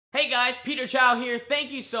Hey guys, Peter Chao here.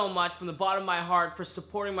 Thank you so much from the bottom of my heart for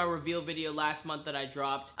supporting my reveal video last month that I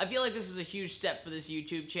dropped. I feel like this is a huge step for this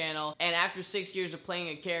YouTube channel, and after 6 years of playing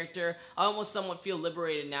a character, I almost somewhat feel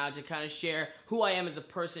liberated now to kind of share who I am as a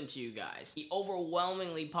person to you guys. The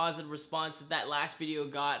overwhelmingly positive response that last video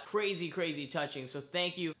got, crazy touching, so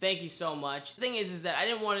thank you so much. The thing is that I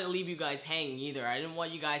didn't want to leave you guys hanging either. I didn't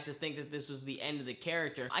want you guys to think that this was the end of the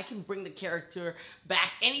character. I can bring the character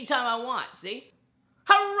back anytime I want, see?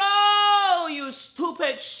 Hello, you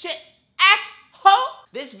stupid shit asshole!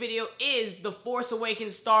 This video is the Force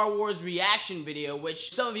Awakens Star Wars reaction video,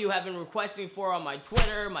 which some of you have been requesting for on my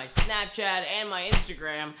Twitter, my Snapchat, and my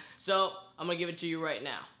Instagram, so I'm gonna give it to you right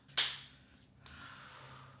now.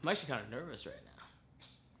 I'm actually kind of nervous right now.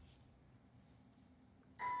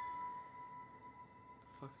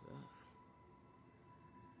 Fuck that.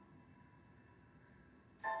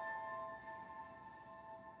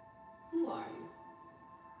 Who are you?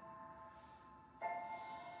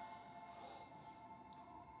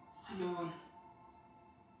 No one.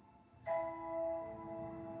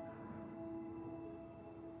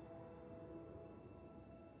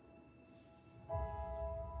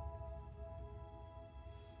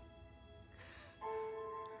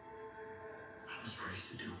 I was raised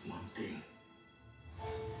to do one thing.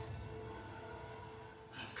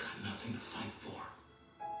 I've got nothing to fight for.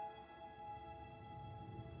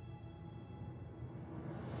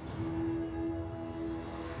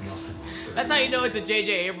 That's how you know it's a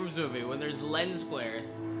J.J. Abrams movie, when there's lens flare.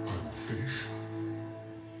 I'm finished.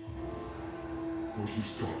 What you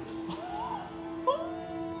started?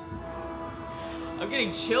 I'm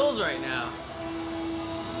getting chills right now.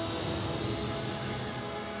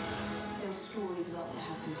 There's stories about what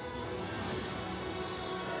happened.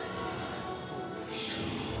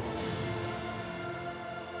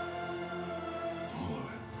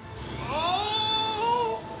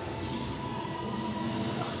 All of it.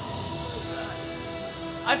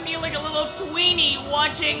 I feel like a little tweenie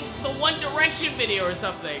watching the One Direction video or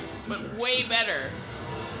something, but way better.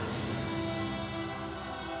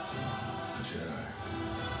 A Jedi.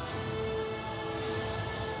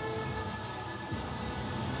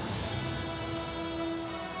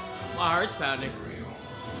 My heart's pounding. Real.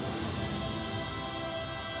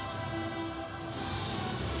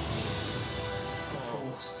 The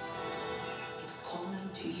Force. It's calling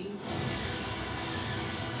to you.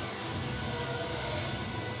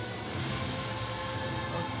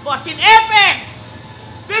 Fucking epic!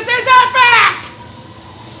 This is epic!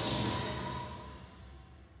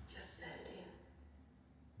 Just let it in.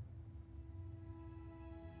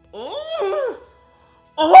 Oh!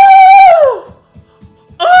 Oh!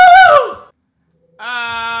 Oh!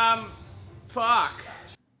 Fuck.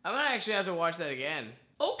 I'm gonna actually have to watch that again.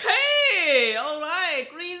 Okay! Alright,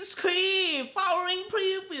 green screen, powering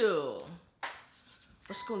preview.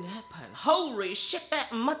 What's gonna happen? Holy shit, that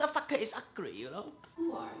motherfucker is ugly, you know?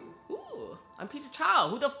 Who are you? Ooh, I'm Peter Chao.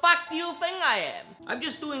 Who the fuck do you think I am? I'm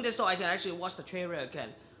just doing this so I can actually watch the trailer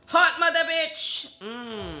again. Hot mother bitch! Do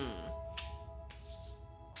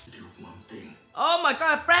one thing. Oh my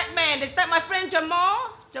god, Bradman, is that my friend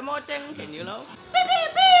Jamal? Jamal Jenkins, you know?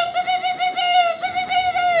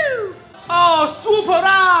 Oh, swoop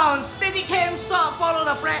around! Steady cam shot, follow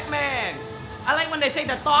the Bradman. I like when they say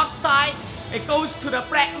the dark side, it goes to the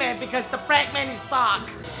Bradman because the Bradman is dark.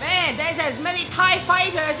 Man, there's as many TIE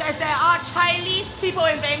fighters as there are Chinese people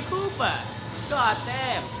in Vancouver. God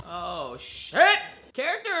damn. Oh shit!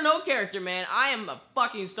 Character or no character, man, I am a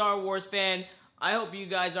fucking Star Wars fan. I hope you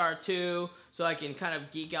guys are too, so I can kind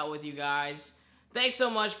of geek out with you guys. Thanks so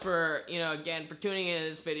much for, again, for tuning into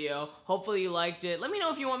this video. Hopefully you liked it. Let me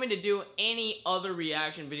know if you want me to do any other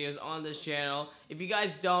reaction videos on this channel. If you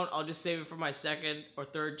guys don't, I'll just save it for my second or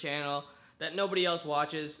third channel that nobody else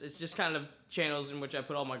watches. It's just kind of channels in which I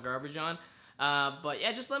put all my garbage on. But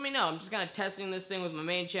yeah, just let me know. I'm just kind of testing this thing with my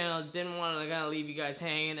main channel. Didn't want to kind of leave you guys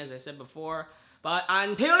hanging, as I said before. But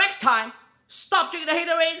until next time, stop drinking the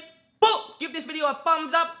haterade. Boom! Give this video a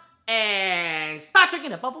thumbs up and start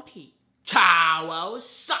drinking the bubble tea. Ciao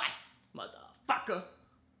outside, motherfucker.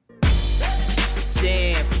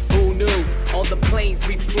 Damn, who knew? All the planes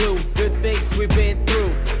we flew, good things we've been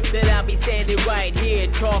through. That I'll be standing right here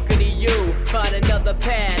talking to you. Find another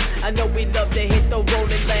path. I know we love to hit the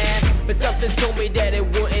road and laugh, but something told me that it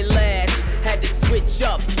would.